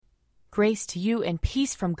Grace to you and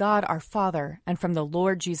peace from God our Father and from the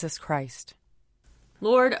Lord Jesus Christ.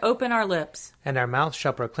 Lord, open our lips, and our mouth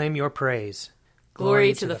shall proclaim your praise.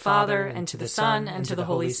 Glory to the Father, and to the Son, and to the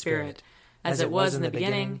Holy Spirit, as it was in the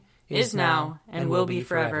beginning, is now, and will be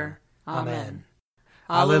forever. Amen.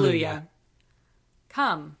 Alleluia.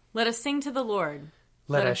 Come, let us sing to the Lord.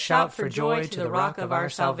 Let us shout for joy to the rock of our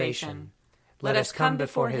salvation. Let us come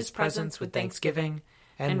before his presence with thanksgiving,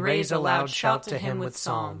 and raise a loud shout to him with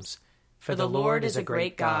psalms. For the Lord is a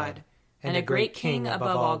great God, and a great King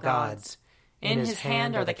above all gods. In his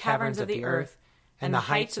hand are the caverns of the earth, and the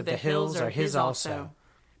heights of the hills are his also.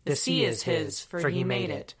 The sea is his, for he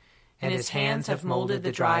made it, and his hands have molded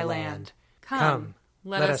the dry land. Come,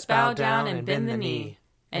 let us bow down and bend the knee,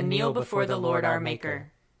 and kneel before the Lord our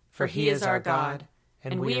Maker. For he is our God,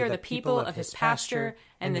 and we are the people of his pasture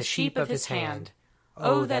and the sheep of his hand.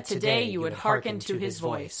 Oh, that today you would hearken to his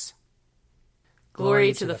voice.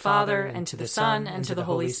 Glory to the Father, and to the Son, and to the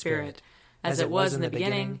Holy Spirit, as it was in the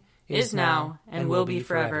beginning, is now, and will be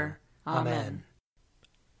forever. Amen.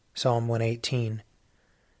 Psalm 118.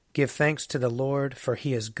 Give thanks to the Lord, for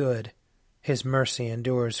he is good. His mercy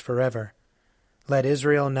endures forever. Let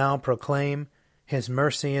Israel now proclaim, his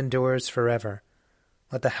mercy endures forever.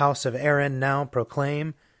 Let the house of Aaron now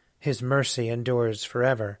proclaim, his mercy endures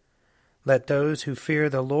forever. Let those who fear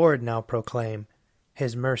the Lord now proclaim,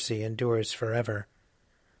 his mercy endures forever.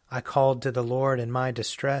 I called to the Lord in my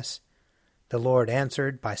distress. The Lord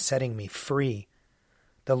answered by setting me free.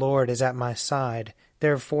 The Lord is at my side,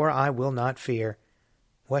 therefore I will not fear.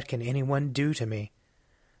 What can anyone do to me?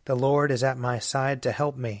 The Lord is at my side to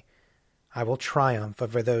help me. I will triumph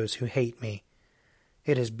over those who hate me.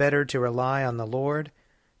 It is better to rely on the Lord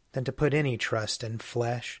than to put any trust in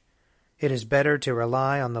flesh. It is better to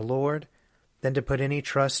rely on the Lord than to put any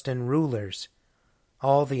trust in rulers.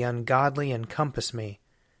 All the ungodly encompass me.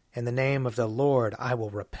 In the name of the Lord I will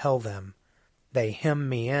repel them. They hem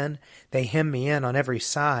me in on every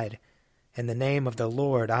side. In the name of the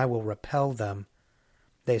Lord I will repel them.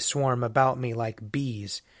 They swarm about me like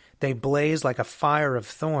bees. They blaze like a fire of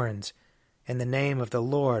thorns. In the name of the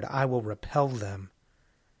Lord I will repel them.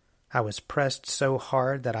 I was pressed so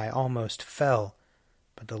hard that I almost fell,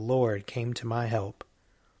 but the Lord came to my help.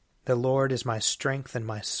 The Lord is my strength and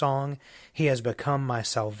my song. He has become my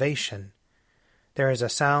salvation. There is a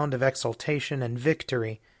sound of exultation and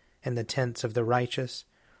victory in the tents of the righteous.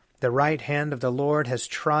 The right hand of the Lord has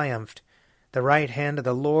triumphed. The right hand of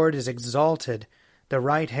the Lord is exalted. The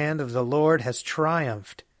right hand of the Lord has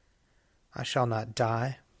triumphed. I shall not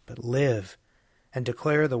die, but live, and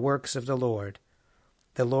declare the works of the Lord.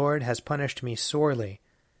 The Lord has punished me sorely,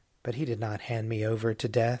 but he did not hand me over to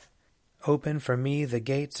death. Open for me the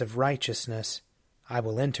gates of righteousness. I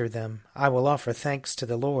will enter them. I will offer thanks to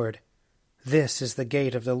the Lord. This is the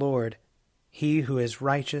gate of the Lord. He who is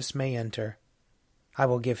righteous may enter. I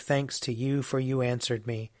will give thanks to you, for you answered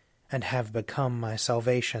me, and have become my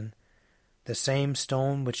salvation. The same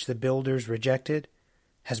stone which the builders rejected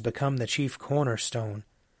has become the chief cornerstone.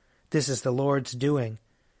 This is the Lord's doing,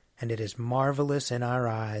 and it is marvelous in our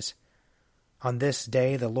eyes. On this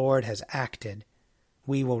day the Lord has acted.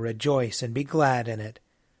 We will rejoice and be glad in it.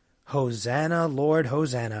 Hosanna, Lord,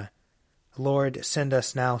 Hosanna. Lord, send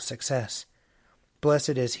us now success. Blessed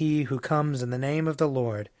is he who comes in the name of the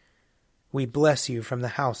Lord. We bless you from the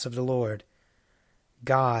house of the Lord.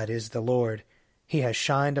 God is the Lord. He has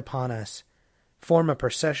shined upon us. Form a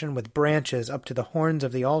procession with branches up to the horns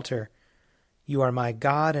of the altar. You are my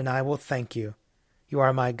God, and I will thank you. You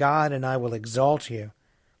are my God, and I will exalt you.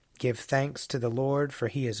 Give thanks to the Lord, for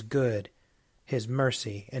he is good. His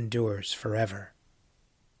mercy endures forever.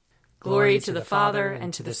 Glory to the Father,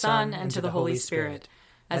 and to the Son, and to the Holy Spirit,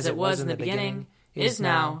 as it was in the beginning, is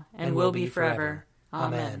now, and will be forever.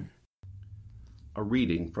 Amen. A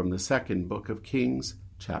reading from the second book of Kings,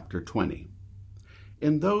 chapter 20.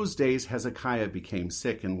 In those days Hezekiah became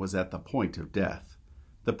sick and was at the point of death.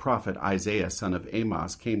 The prophet Isaiah son of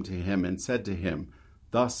Amoz came to him and said to him,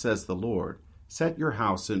 Thus says the Lord, Set your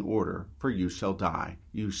house in order, for you shall die,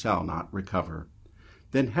 you shall not recover.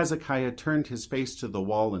 Then Hezekiah turned his face to the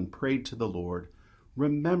wall and prayed to the Lord,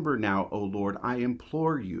 Remember now, O Lord, I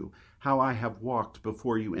implore you, how I have walked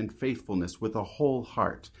before you in faithfulness with a whole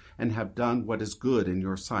heart, and have done what is good in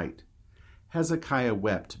your sight. Hezekiah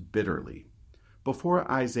wept bitterly. Before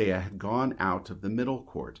Isaiah had gone out of the middle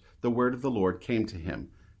court, the word of the Lord came to him,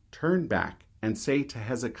 Turn back and say to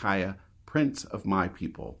Hezekiah, Prince of my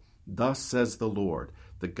people, Thus says the Lord,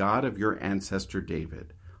 the God of your ancestor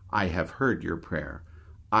David, I have heard your prayer.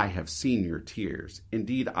 I have seen your tears.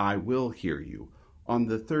 Indeed, I will hear you. On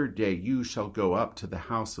the third day you shall go up to the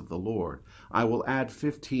house of the Lord. I will add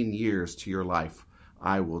 15 years to your life.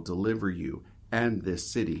 I will deliver you and this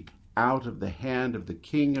city out of the hand of the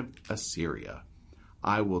king of Assyria.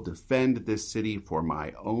 I will defend this city for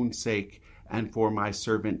my own sake and for my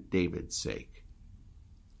servant David's sake."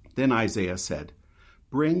 Then Isaiah said,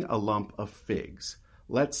 "Bring a lump of figs.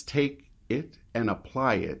 Let's take it and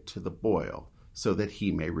apply it to the boil, so that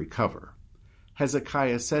he may recover."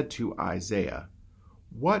 Hezekiah said to Isaiah,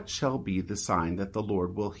 "What shall be the sign that the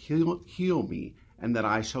Lord will heal me, and that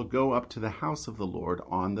I shall go up to the house of the Lord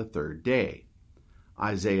on the third day?"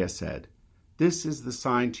 Isaiah said, "This is the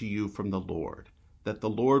sign to you from the Lord, that the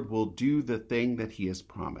Lord will do the thing that he has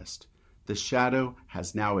promised. The shadow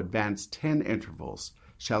has now advanced 10 intervals.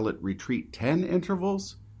 Shall it retreat 10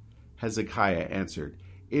 intervals?" Hezekiah answered,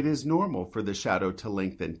 "It is normal for the shadow to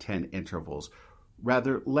lengthen 10 intervals.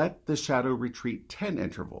 Rather, let the shadow retreat 10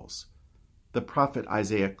 intervals. The prophet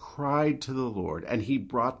Isaiah cried to the Lord, and he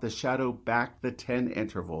brought the shadow back the 10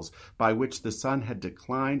 intervals by which the sun had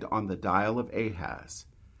declined on the dial of Ahaz.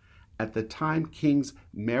 At the time Kings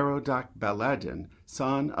Merodach-Baladan,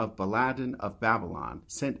 son of Baladan of Babylon,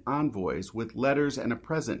 sent envoys with letters and a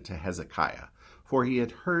present to Hezekiah, for he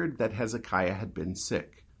had heard that Hezekiah had been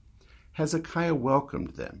sick. Hezekiah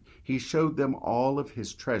welcomed them. He showed them all of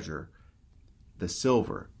his treasure, the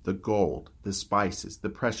silver, the gold, the spices, the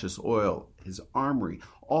precious oil, his armory,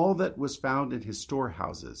 all that was found in his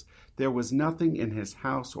storehouses. There was nothing in his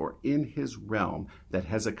house or in his realm that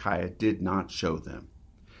Hezekiah did not show them.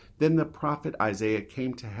 Then the prophet Isaiah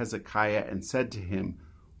came to Hezekiah and said to him,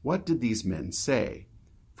 "What did these men say?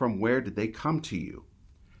 From where did they come to you?"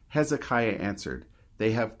 Hezekiah answered,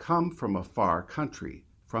 "They have come from a far country,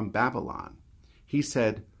 from Babylon." He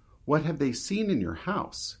said, "What have they seen in your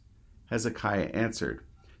house?" Hezekiah answered,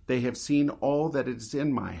 "They have seen all that is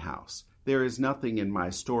in my house. There is nothing in my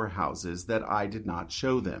storehouses that I did not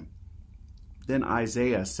show them." Then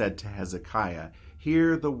Isaiah said to Hezekiah,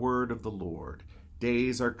 "Hear the word of the Lord.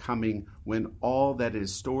 Days are coming when all that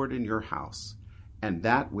is stored in your house, and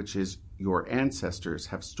that which is your ancestors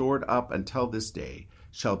have stored up until this day,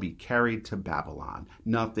 shall be carried to Babylon.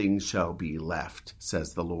 Nothing shall be left,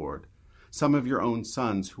 says the Lord. Some of your own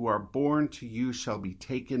sons who are born to you shall be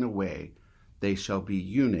taken away. They shall be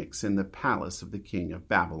eunuchs in the palace of the king of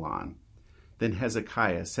Babylon." Then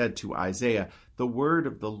Hezekiah said to Isaiah, "The word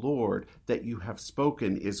of the Lord that you have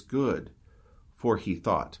spoken is good." For he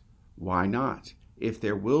thought, "Why not, if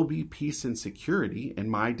there will be peace and security in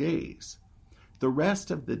my days?" The rest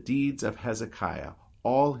of the deeds of Hezekiah,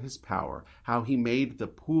 all his power, how he made the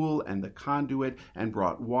pool and the conduit and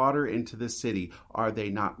brought water into the city, are they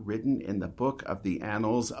not written in the book of the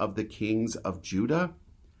annals of the kings of Judah?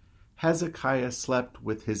 Hezekiah slept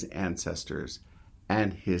with his ancestors,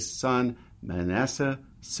 and his son Manasseh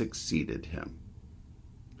succeeded him.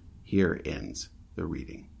 Here ends the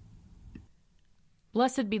reading.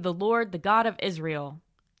 Blessed be the Lord, the God of Israel.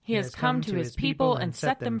 He has come to his people and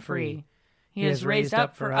set them free. He has raised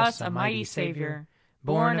up for us a mighty Savior,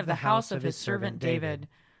 born of the house of his servant David.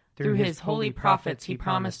 Through his holy prophets he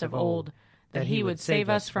promised of old that he would save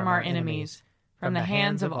us from our enemies, from the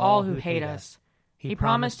hands of all who hate us. He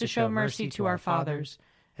promised to show mercy to our fathers,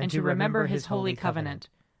 and to remember his holy covenant.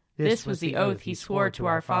 This was the oath he swore to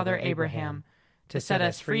our father Abraham, to set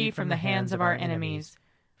us free from the hands of our enemies,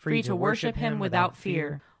 free to worship him without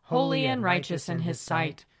fear, holy and righteous in his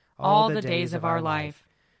sight, all the days of our life.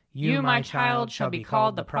 You, my child, shall be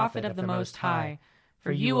called the prophet of the Most High,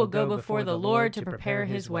 for you will go before the Lord to prepare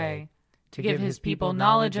his way, to give his people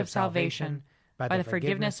knowledge of salvation by the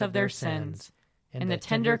forgiveness of their sins. In the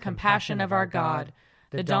tender compassion of our God,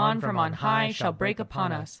 the dawn from on high shall break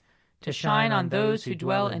upon us, to shine on those who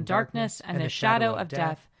dwell in darkness and the shadow of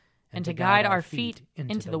death, and to guide our feet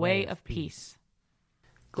into the way of peace.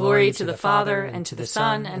 Glory to the Father, and to the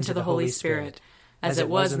Son, and to the Holy Spirit, as it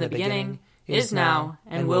was in the beginning, is now,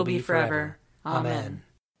 and will be forever. Amen.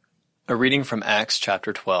 A reading from Acts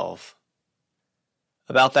chapter 12.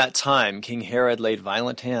 About that time King Herod laid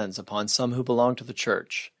violent hands upon some who belonged to the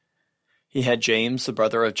church. He had James, the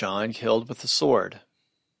brother of John, killed with the sword.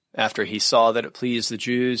 After he saw that it pleased the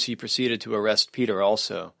Jews, he proceeded to arrest Peter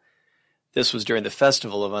also. This was during the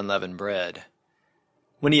festival of unleavened bread.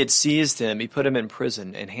 When he had seized him, he put him in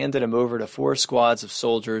prison and handed him over to 4 squads of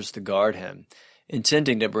soldiers to guard him,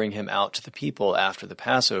 intending to bring him out to the people after the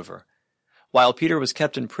Passover. While Peter was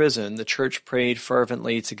kept in prison, the church prayed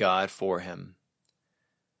fervently to God for him.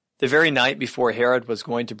 The very night before Herod was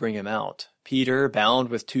going to bring him out, Peter, bound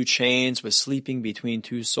with 2 chains, was sleeping between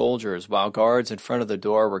 2 soldiers, while guards in front of the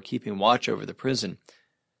door were keeping watch over the prison.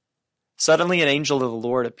 Suddenly an angel of the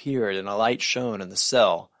Lord appeared, and a light shone in the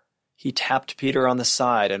cell. He tapped Peter on the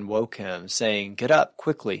side and woke him, saying, "Get up,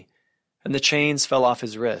 quickly." And the chains fell off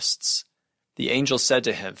his wrists. The angel said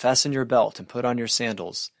to him, "Fasten your belt and put on your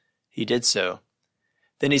sandals." He did so.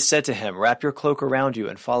 Then he said to him, "Wrap your cloak around you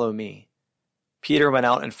and follow me." Peter went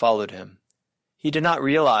out and followed him. He did not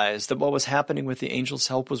realize that what was happening with the angel's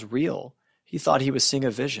help was real. He thought he was seeing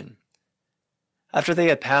a vision. After they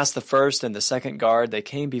had passed the first and the second guard, they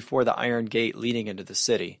came before the iron gate leading into the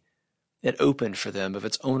city. It opened for them of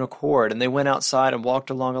its own accord, and they went outside and walked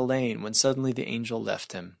along a lane when suddenly the angel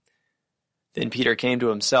left him. Then Peter came to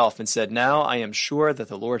himself and said, "Now I am sure that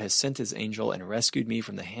the Lord has sent his angel and rescued me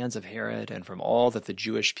from the hands of Herod and from all that the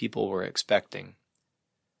Jewish people were expecting."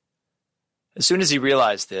 As soon as he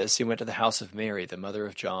realized this, he went to the house of Mary, the mother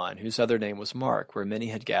of John, whose other name was Mark, where many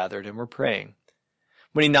had gathered and were praying.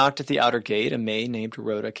 When he knocked at the outer gate, a maid named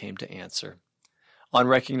Rhoda came to answer. On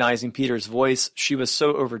recognizing Peter's voice, she was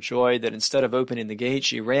so overjoyed that instead of opening the gate,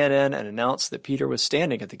 she ran in and announced that Peter was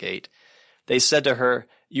standing at the gate. They said to her,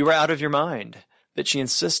 "You are out of your mind." But she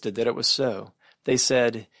insisted that it was so. They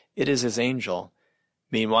said, "It is his angel."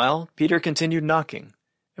 Meanwhile, Peter continued knocking,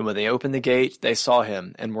 and when they opened the gate, they saw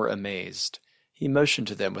him and were amazed. He motioned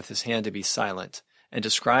to them with his hand to be silent, and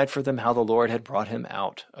described for them how the Lord had brought him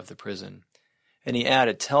out of the prison. And he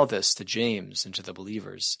added, "Tell this to James and to the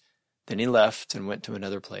believers." Then he left and went to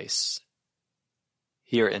another place.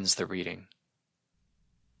 Here ends the reading.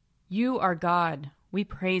 You are God, we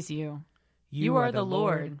praise you. You are the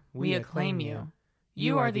Lord, we acclaim you.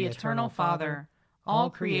 You are the eternal Father, all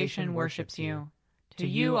creation worships you. To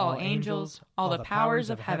you all angels, all the powers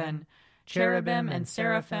of heaven, cherubim and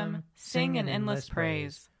seraphim, sing in endless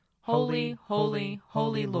praise. Holy, holy,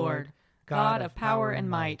 holy Lord, God of power and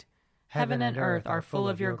might, heaven and earth are full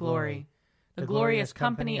of your glory. The glorious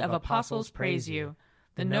company of apostles praise you.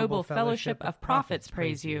 The noble fellowship of prophets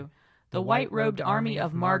praise you. The white-robed army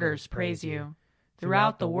of martyrs praise you.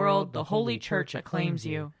 Throughout the world the holy church acclaims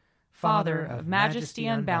you. Father of majesty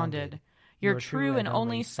unbounded, your true and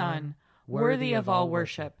only Son, worthy of all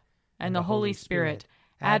worship, and the Holy Spirit,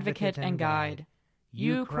 advocate and guide.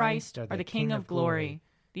 You, Christ, are the King of glory,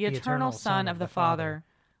 the eternal Son of the Father.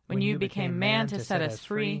 When you became man to set us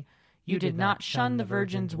free, you did not shun the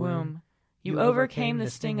Virgin's womb. You overcame the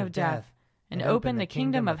sting of death and opened the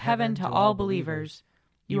kingdom of heaven to all believers.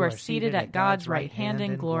 You are seated at God's right hand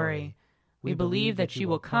in glory. We believe that you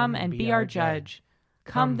will come and be our judge.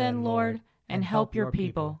 Come then, Lord, and help your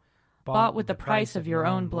people, bought with the price of your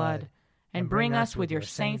own blood, and bring us with your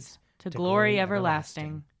saints to glory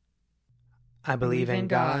everlasting. I believe in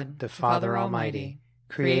God, the Father Almighty,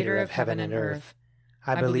 creator of heaven and earth.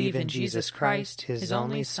 I believe in Jesus Christ, his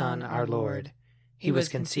only Son, our Lord. He was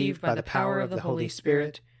conceived by the power of the Holy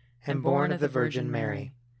Spirit and born of the Virgin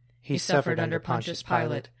Mary. He suffered under Pontius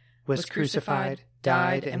Pilate, was crucified,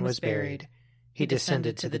 died, and was buried. He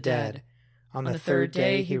descended to the dead. On the third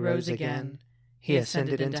day he rose again. He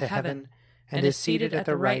ascended into heaven and is seated at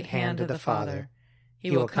the right hand of the Father. He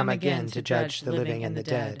will come again to judge the living and the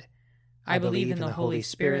dead. I believe in the Holy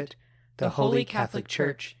Spirit, the Holy Catholic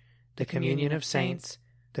Church, the communion of saints,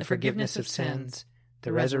 the forgiveness of sins,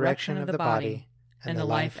 the resurrection of the body, and the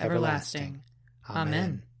life everlasting.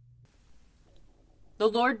 Amen. The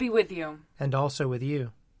Lord be with you. And also with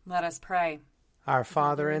you. Let us pray. Our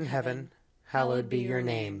Father in heaven, hallowed be your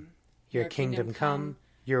name. Your kingdom come,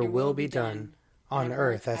 your will be done, on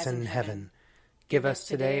earth as in heaven. Give us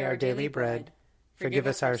today our daily bread. Forgive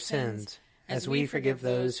us our sins, as we forgive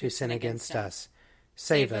those who sin against us.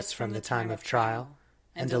 Save us from the time of trial,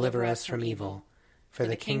 and deliver us from evil. For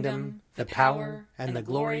the kingdom, the power, and the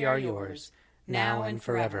glory are yours, now and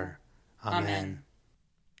forever. Amen.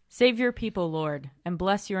 Save your people, Lord, and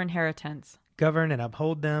bless your inheritance. Govern and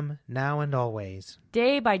uphold them, now and always.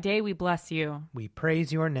 Day by day we bless you. We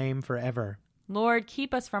praise your name forever. Lord,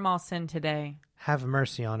 keep us from all sin today. Have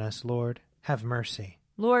mercy on us, Lord. Have mercy.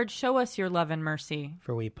 Lord, show us your love and mercy.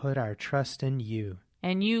 For we put our trust in you.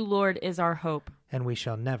 And you, Lord, is our hope. And we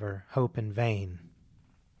shall never hope in vain.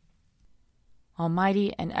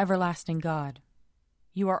 Almighty and everlasting God,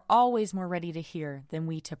 you are always more ready to hear than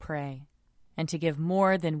we to pray, and to give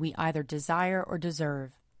more than we either desire or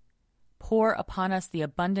deserve. Pour upon us the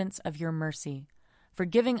abundance of your mercy,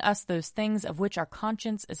 forgiving us those things of which our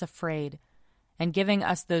conscience is afraid, and giving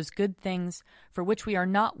us those good things for which we are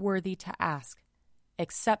not worthy to ask,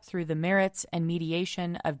 except through the merits and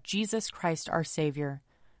mediation of Jesus Christ our Savior,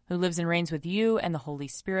 who lives and reigns with you and the Holy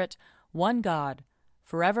Spirit, one God,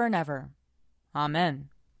 forever and ever. Amen.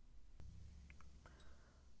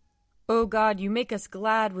 O God, you make us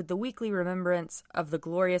glad with the weekly remembrance of the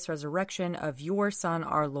glorious resurrection of your Son,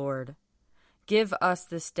 our Lord. Give us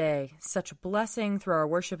this day such blessing through our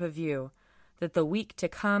worship of you, that the week to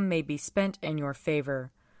come may be spent in your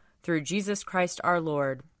favor. Through Jesus Christ our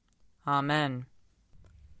Lord. Amen.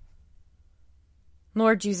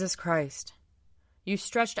 Lord Jesus Christ, you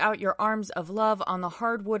stretched out your arms of love on the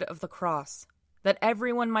hard wood of the cross, that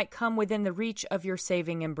everyone might come within the reach of your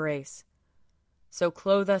saving embrace. So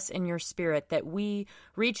clothe us in your Spirit, that we,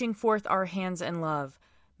 reaching forth our hands in love,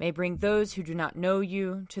 may bring those who do not know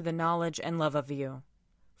you to the knowledge and love of you.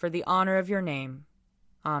 For the honor of your name.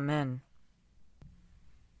 Amen.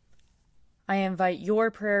 I invite your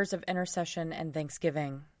prayers of intercession and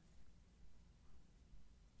thanksgiving.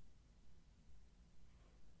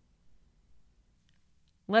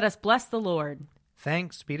 Let us bless the Lord.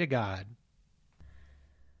 Thanks be to God.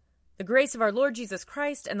 The grace of our Lord Jesus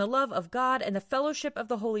Christ, and the love of God, and the fellowship of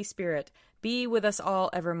the Holy Spirit be with us all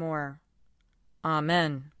evermore.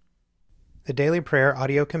 Amen. The Daily Prayer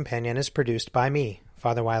audio companion is produced by me,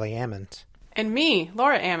 Father Wiley Ammons. And me,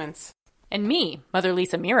 Laura Ammons. And me, Mother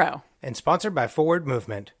Lisa Meirow. And sponsored by Forward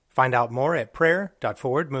Movement. Find out more at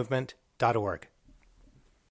prayer.forwardmovement.org.